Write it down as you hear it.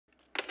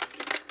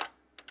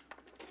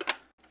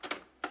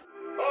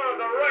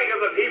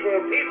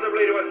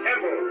peaceably to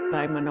assemble.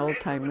 I'm an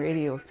old-time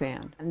radio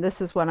fan, and this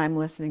is what I'm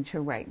listening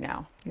to right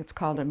now. It's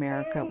called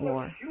America at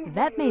War.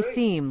 That may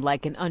seem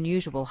like an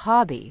unusual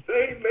hobby.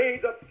 They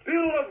made the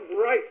Bill of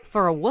Rights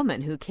for a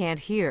woman who can't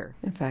hear.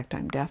 In fact,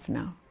 I'm deaf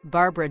now.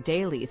 Barbara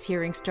Daly's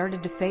hearing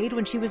started to fade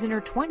when she was in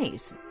her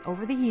 20s.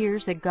 Over the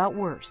years, it got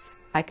worse.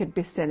 I could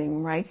be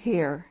sitting right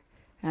here,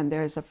 and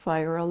there's a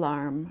fire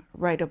alarm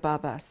right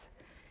above us,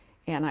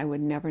 and I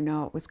would never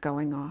know it was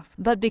going off.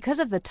 But because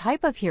of the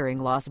type of hearing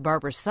loss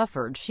Barbara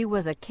suffered, she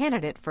was a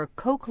candidate for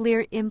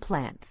Cochlear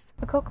implants.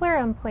 A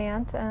Cochlear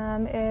implant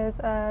is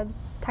a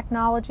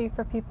technology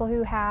for people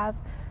who have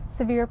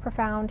severe,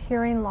 profound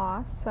hearing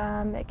loss.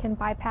 It can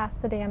bypass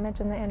the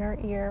damage in the inner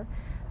ear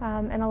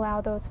and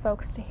allow those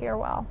folks to hear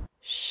well.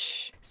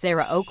 Shh.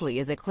 Sarah Oakley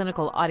is a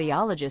clinical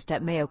audiologist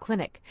at Mayo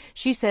Clinic.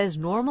 She says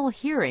normal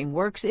hearing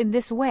works in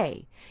this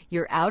way.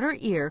 Your outer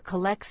ear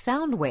collects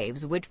sound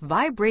waves which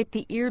vibrate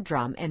the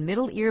eardrum and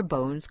middle ear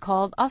bones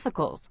called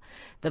ossicles.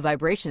 The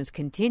vibrations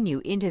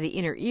continue into the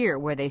inner ear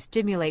where they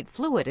stimulate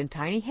fluid and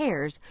tiny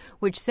hairs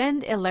which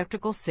send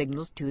electrical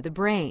signals to the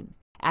brain.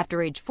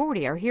 After age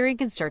 40, our hearing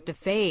can start to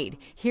fade.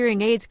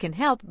 Hearing aids can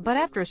help, but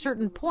after a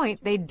certain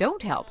point, they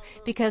don't help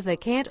because they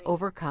can't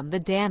overcome the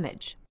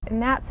damage.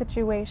 In that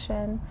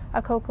situation,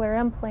 a cochlear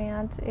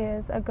implant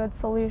is a good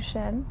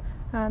solution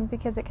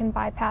because it can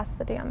bypass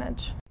the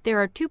damage. There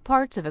are two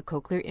parts of a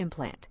cochlear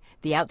implant.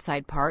 The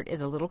outside part is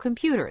a little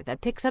computer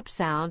that picks up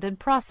sound and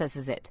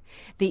processes it.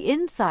 The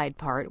inside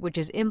part, which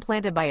is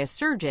implanted by a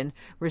surgeon,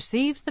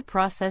 receives the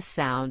processed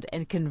sound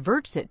and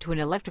converts it to an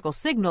electrical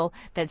signal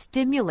that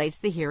stimulates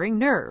the hearing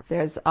nerve.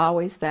 There's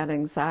always that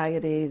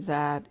anxiety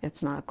that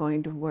it's not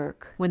going to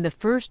work. When the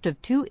first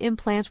of two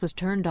implants was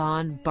turned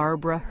on,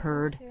 Barbara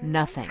heard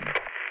nothing.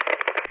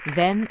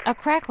 Then a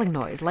crackling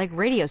noise like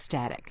radio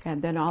static.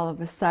 And then all of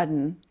a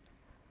sudden,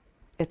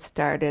 it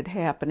started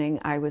happening.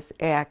 I was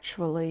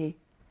actually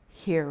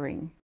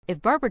hearing.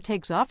 If Barbara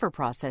takes off her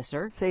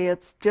processor, see,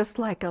 it's just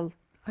like a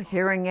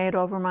hearing aid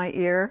over my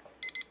ear.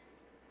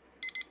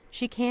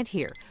 She can't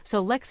hear,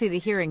 so Lexi the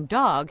hearing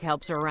dog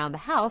helps her around the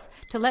house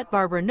to let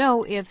Barbara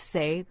know if,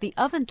 say, the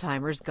oven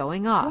timer's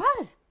going off.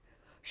 What?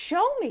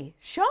 Show me.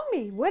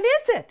 What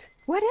is it?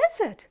 What is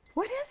it?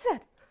 What is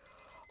it?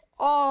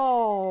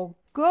 Oh,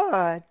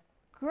 good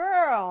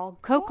girl.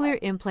 Cochlear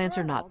implants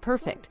are not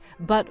perfect,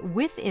 but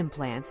with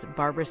implants,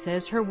 Barbara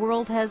says her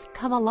world has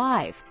come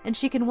alive, and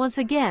she can once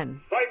again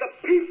by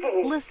the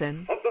people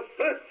listen of the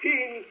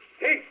 13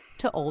 states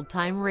to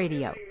old-time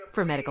radio.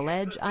 For Medical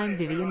Edge, I'm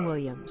Vivian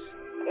Williams.